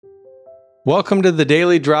Welcome to the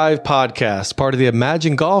Daily Drive Podcast, part of the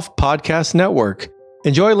Imagine Golf Podcast Network.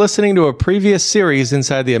 Enjoy listening to a previous series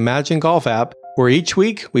inside the Imagine Golf app, where each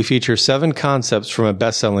week we feature 7 concepts from a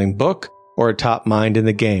best-selling book or a top mind in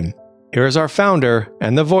the game. Here is our founder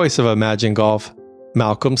and the voice of Imagine Golf,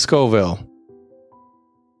 Malcolm Scoville.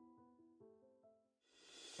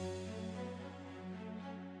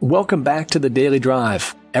 Welcome back to the Daily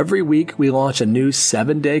Drive. Every week we launch a new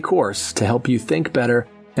 7-day course to help you think better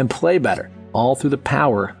and play better, all through the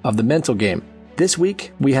power of the mental game. This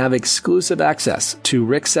week, we have exclusive access to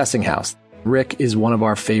Rick Sessinghaus. Rick is one of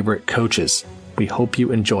our favorite coaches. We hope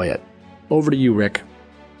you enjoy it. Over to you, Rick.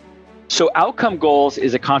 So outcome goals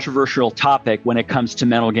is a controversial topic when it comes to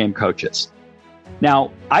mental game coaches.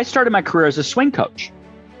 Now, I started my career as a swing coach,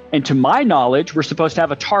 and to my knowledge, we're supposed to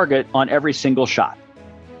have a target on every single shot.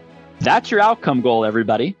 That's your outcome goal,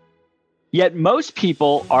 everybody. Yet most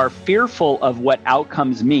people are fearful of what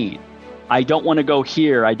outcomes mean. I don't want to go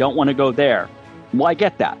here. I don't want to go there. Well, I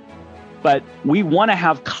get that. But we want to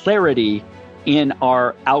have clarity in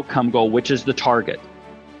our outcome goal, which is the target.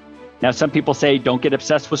 Now, some people say, don't get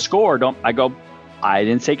obsessed with score. I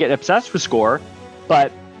didn't say get obsessed with score.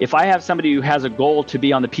 But if I have somebody who has a goal to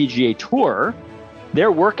be on the PGA Tour,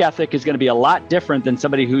 their work ethic is going to be a lot different than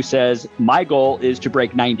somebody who says, my goal is to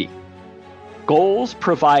break 90. Goals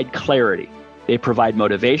provide clarity, they provide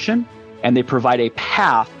motivation, and they provide a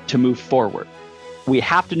path to move forward. We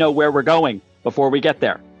have to know where we're going before we get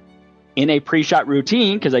there. In a pre-shot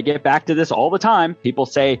routine, because I get back to this all the time, people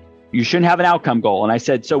say, you shouldn't have an outcome goal. And I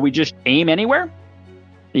said, so we just aim anywhere?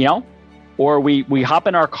 Or we hop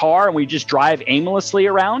in our car and we just drive aimlessly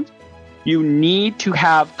around? You need to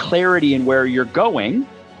have clarity in where you're going,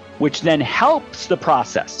 which then helps the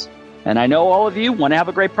process. And I know all of you want to have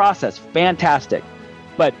a great process. Fantastic.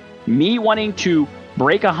 But me wanting to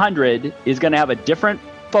break 100 is going to have a different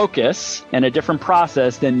focus and a different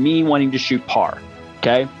process than me wanting to shoot par.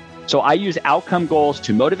 Okay? So I use outcome goals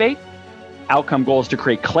to motivate, outcome goals to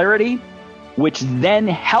create clarity, which then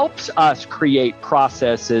helps us create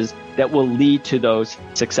processes that will lead to those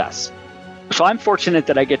success. So I'm fortunate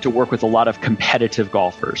that I get to work with a lot of competitive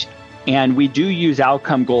golfers. And we do use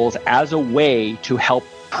outcome goals as a way to help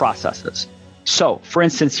processes. So, for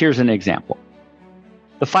instance, here's an example.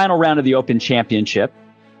 The final round of the Open Championship,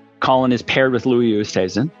 Collin is paired with Louis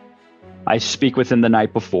Oosthuizen. I speak with him the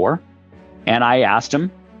night before, and I asked him,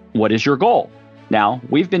 what is your goal? Now,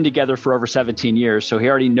 we've been together for over 17 years, so he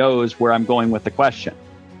already knows where I'm going with the question.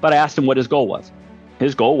 But I asked him what his goal was.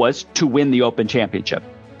 His goal was to win the Open Championship.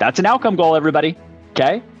 That's an outcome goal, everybody.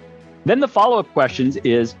 Okay? Then the follow-up questions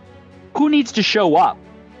is, who needs to show up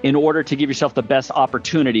in order to give yourself the best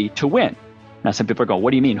opportunity to win? Now, some people are going, what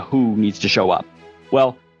do you mean, who needs to show up?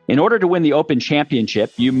 Well, in order to win the Open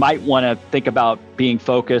Championship, you might want to think about being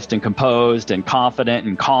focused and composed and confident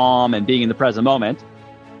and calm and being in the present moment.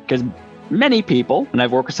 Because many people, and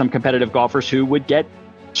I've worked with some competitive golfers who would get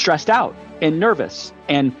stressed out and nervous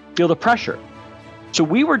and feel the pressure. So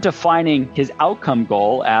we were defining his outcome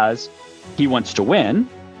goal as he wants to win.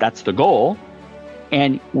 That's the goal.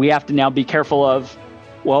 And we have to now be careful of,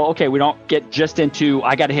 well, okay, we don't get just into,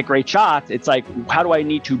 I got to hit great shots. It's like, how do I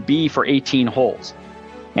need to be for 18 holes?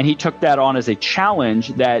 And he took that on as a challenge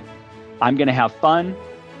that I'm going to have fun.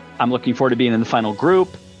 I'm looking forward to being in the final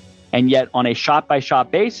group. And yet on a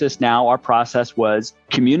shot-by-shot basis now, our process was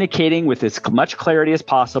communicating with as much clarity as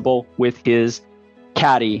possible with his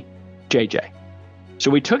caddy, JJ.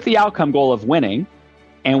 So we took the outcome goal of winning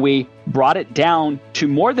and we brought it down to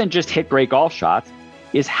more than just hit great golf shots,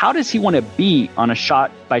 is how does he want to be on a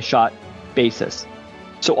shot-by-shot basis?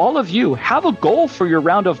 So all of you have a goal for your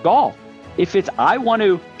round of golf. If it's, I want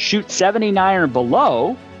to shoot 79 or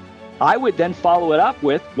below, I would then follow it up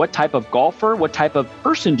with what type of golfer, what type of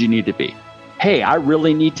person do you need to be? Hey, I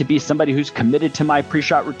really need to be somebody who's committed to my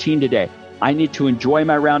pre-shot routine today. I need to enjoy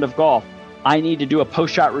my round of golf. I need to do a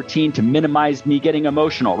post-shot routine to minimize me getting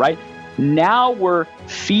emotional, right? Now we're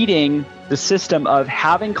feeding the system of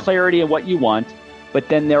having clarity of what you want, but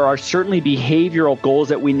then there are certainly behavioral goals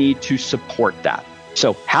that we need to support that.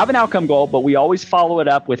 So have an outcome goal, but we always follow it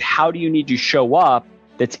up with how do you need to show up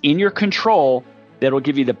that's in your control that will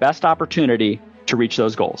give you the best opportunity to reach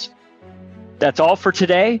those goals. That's all for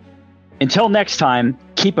today. Until next time,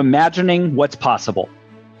 keep imagining what's possible.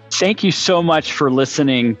 Thank you so much for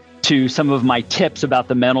listening to some of my tips about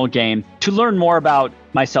the mental game. To learn more about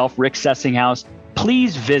myself, Rick Sessinghaus,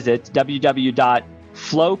 please visit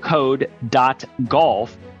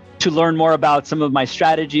www.flowcode.golf to learn more about some of my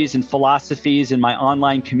strategies and philosophies in my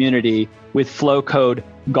online community with Flowcode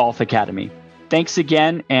Golf Academy. Thanks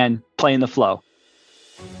again, and play in the flow.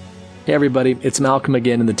 Hey everybody, it's Malcolm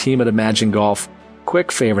again and the team at Imagine Golf.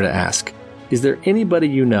 Quick favor to ask. Is there anybody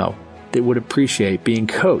you know that would appreciate being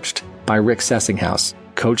coached by Rick Sessinghaus,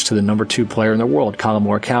 coach to the number 2 player in the world, Collin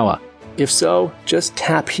Morikawa? If so, just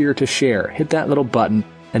tap here to share, hit that little button,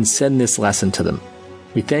 and send this lesson to them.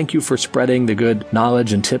 We thank you for spreading the good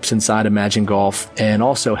knowledge and tips inside Imagine Golf and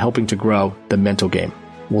also helping to grow the mental game.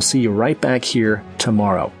 We'll see you right back here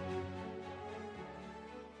tomorrow.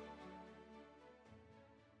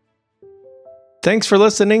 Thanks for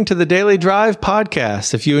listening to the Daily Drive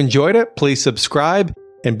podcast. If you enjoyed it, please subscribe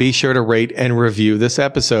and be sure to rate and review this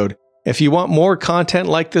episode. If you want more content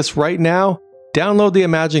like this right now, download the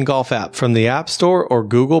Imagine Golf app from the App Store or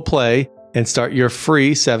Google Play and start your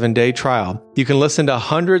free 7-day trial. You can listen to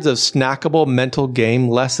hundreds of snackable mental game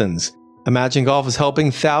lessons. Imagine Golf is helping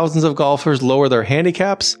thousands of golfers lower their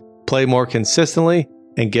handicaps, play more consistently,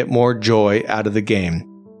 and get more joy out of the game.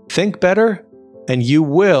 Think better, and you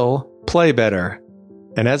will play better.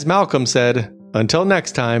 And as Malcolm said, until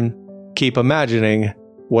next time, keep imagining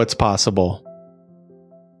what's possible.